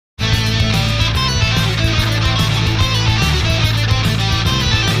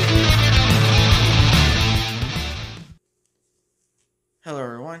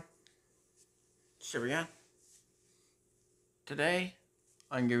Syria. Today,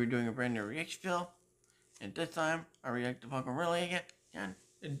 I'm going to be doing a brand new reaction video, and this time, I react to Pokemon Really again.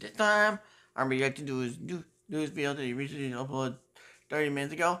 And this time, I'm reacting to his newest video that he recently uploaded 30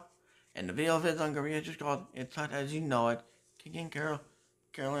 minutes ago. And the video of his I'm going to react is called It's Hot As You Know It, Kickin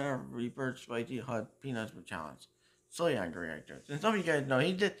Carolina Reaper Spicy Hot Peanuts Challenge. So yeah, I'm going to react to it. And some of you guys know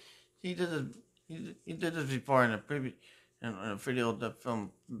he did this before in a video of the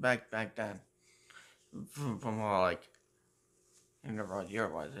film back then. From like, I don't remember what year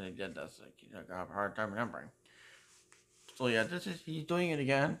it was, and he did this. Like, I have a hard time remembering. So yeah, he's doing it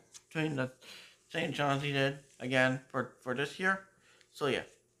again, doing the same challenge he did again for this year. So yeah,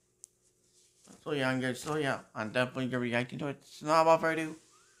 I'm definitely gonna be reacting to it. So now without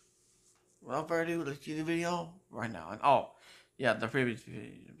further ado, let's see the video right now. And oh, yeah, the previous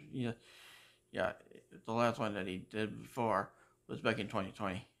video, yeah, the last one that he did before was back in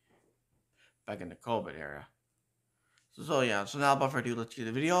 2020, back in the COVID era. So yeah, so now without further ado, let's see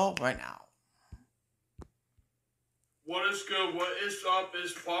the video right now. What is good? What is up?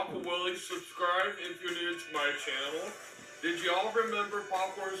 Is Papa Willie? Subscribe if you're new to my channel. Did y'all remember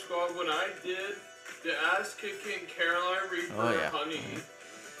Popcorn Squad when I did the Ass Kicking Carolina Reaper Honey?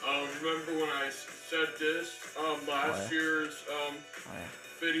 Remember when I said this last year's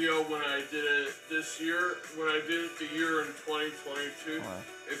video when I did it this year? When I did it the year in 2022,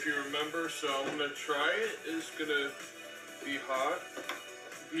 if you remember. So I'm gonna try it. It's gonna be hot.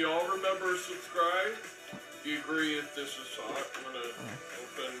 If y'all remember, subscribe. Do you agree if this is hot? I'm gonna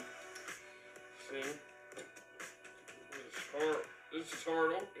open. See? It's hard. This is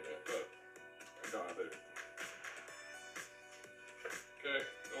hard opening it, but I got it. Okay,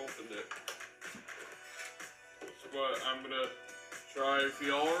 opened it. So what I'm gonna try, if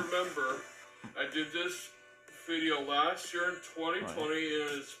y'all remember, I did this video last year in 2020 and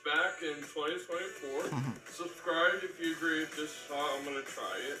it's back in 2024. Subscribe if you agree if this is hot. I'm gonna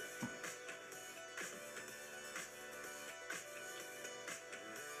try it.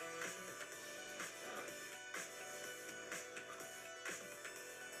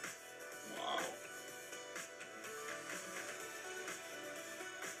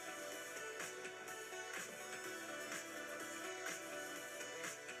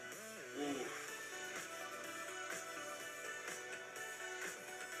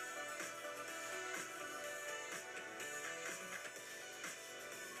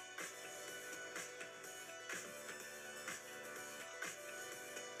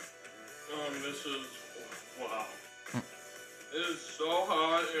 This is, wow. It is so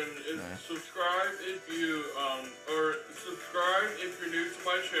hot, and subscribe if you, subscribe if you're new to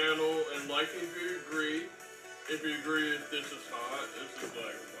my channel, and like if you agree if this is hot. This is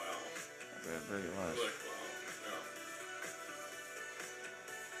like, wow. Very much. Like, wow, yeah.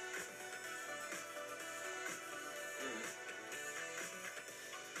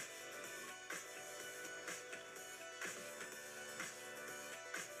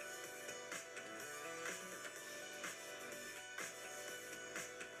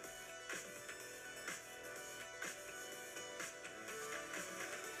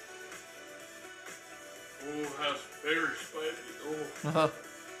 Ooh, has very spicy. Ooh.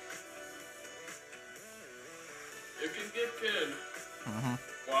 Kickin.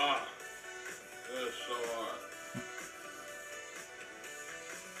 Wow. That is so hot.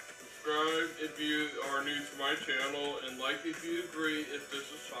 Subscribe if you are new to my channel, and like if you agree if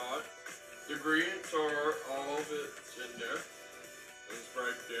this is hot. The ingredients are all of it's in there. It's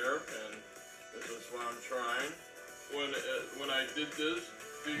right there, and this is what I'm trying. When I did this,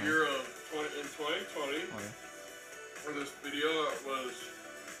 the year of 2020, for this video, it was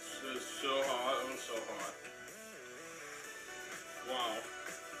so hot. It was so hot. Wow.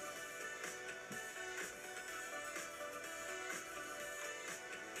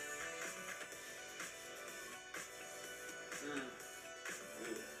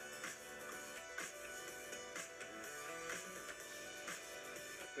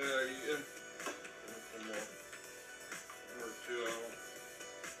 Yeah, you can. One more. Or two.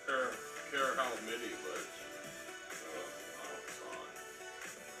 I don't care how many, but wow, it's hot.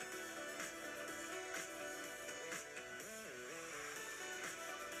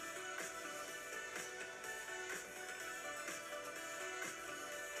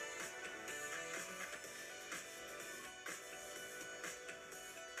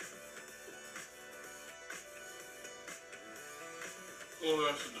 Well,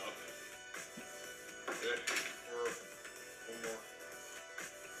 that's enough. Okay, or one more.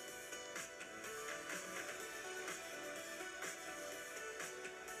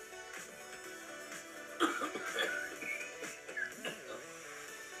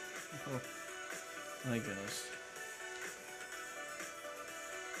 Like this.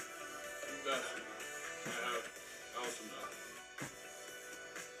 That's enough. That was enough.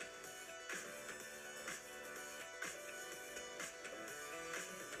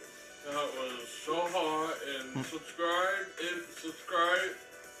 That was so hot. And subscribe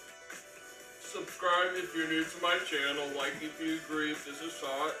if you're new to my channel. Like if you agree if this is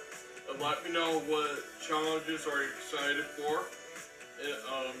hot. And let me know what challenges are you excited for.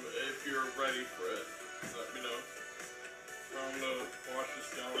 If you're ready for it, let me know. I'm gonna wash this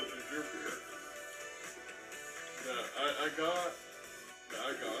down with ginger beer. Yeah, I got.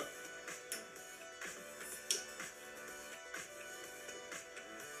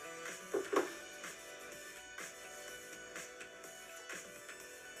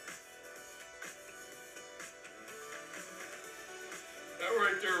 That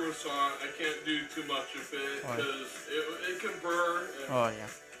right there was hot. I can't do too much of it because it can burn. Oh yeah.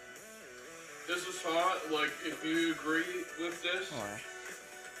 This is hot. Like if you agree with this, Oh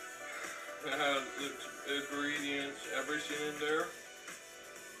it has the ingredients, everything in there.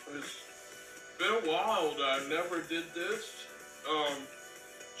 It's been a while that I never did this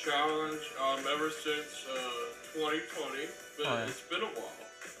challenge ever since 2020, but it's been a while.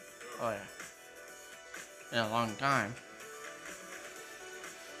 Oh yeah. Yeah, a long time.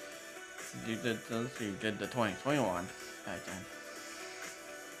 You did this. You did the 2021 back then.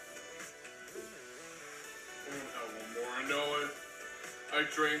 One more. I know if I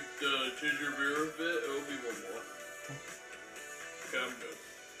drink the ginger beer a bit, it'll be one more. Okay, I'm good.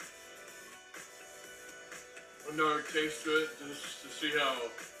 Another taste to it, just to see how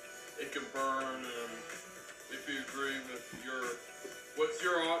it can burn, and if you agree with what's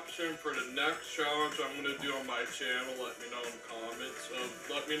your option for the next challenge I'm going to do on my channel, let me know in the comments.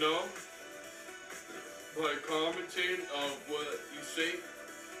 Let me know by commenting of what you think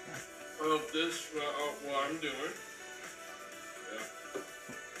of this, what I'm doing. Yeah.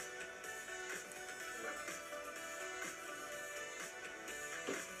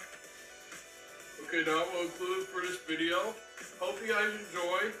 Okay, that will conclude for this video. Hope you guys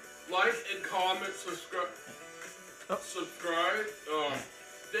enjoy. Like and comment, subscribe.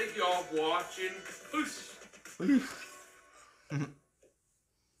 Thank y'all for watching. Peace.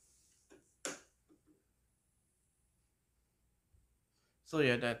 So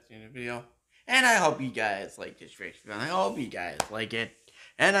yeah, that's the end of the video. And I hope you guys like this reaction. I hope you guys like it.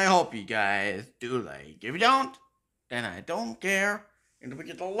 And I hope you guys do like. If you don't, then I don't care. And don't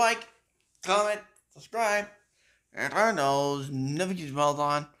forget to like, comment, subscribe, and turn those notification bells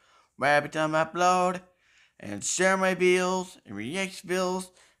on every time I upload. And share my videos and reaction videos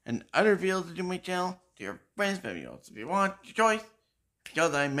and other videos that do my channel to your friends' videos if you want your choice.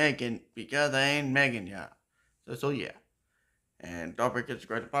 Because I ain't Megan yet. So yeah. And don't forget to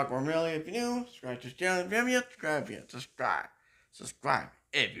subscribe to Popcorn Really if you're new. Subscribe to this channel if you haven't yet. Subscribe if you haven't. Subscribe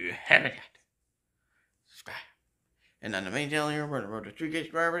if you haven't yet. Subscribe. And on the main channel here, we're on the road to 3K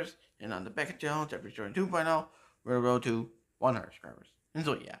subscribers. And on the back channel, Jeffrey Jordan 2.0, we're on the road to 100 subscribers. And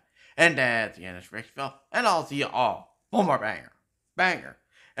so yeah. And that's the end of this reaction video. And I'll see you all one more banger,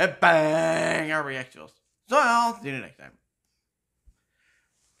 and banger reaction videos. So I'll see you next time.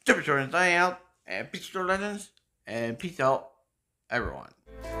 Jeffrey Jordan signing out. And peace to legends. And peace out, everyone.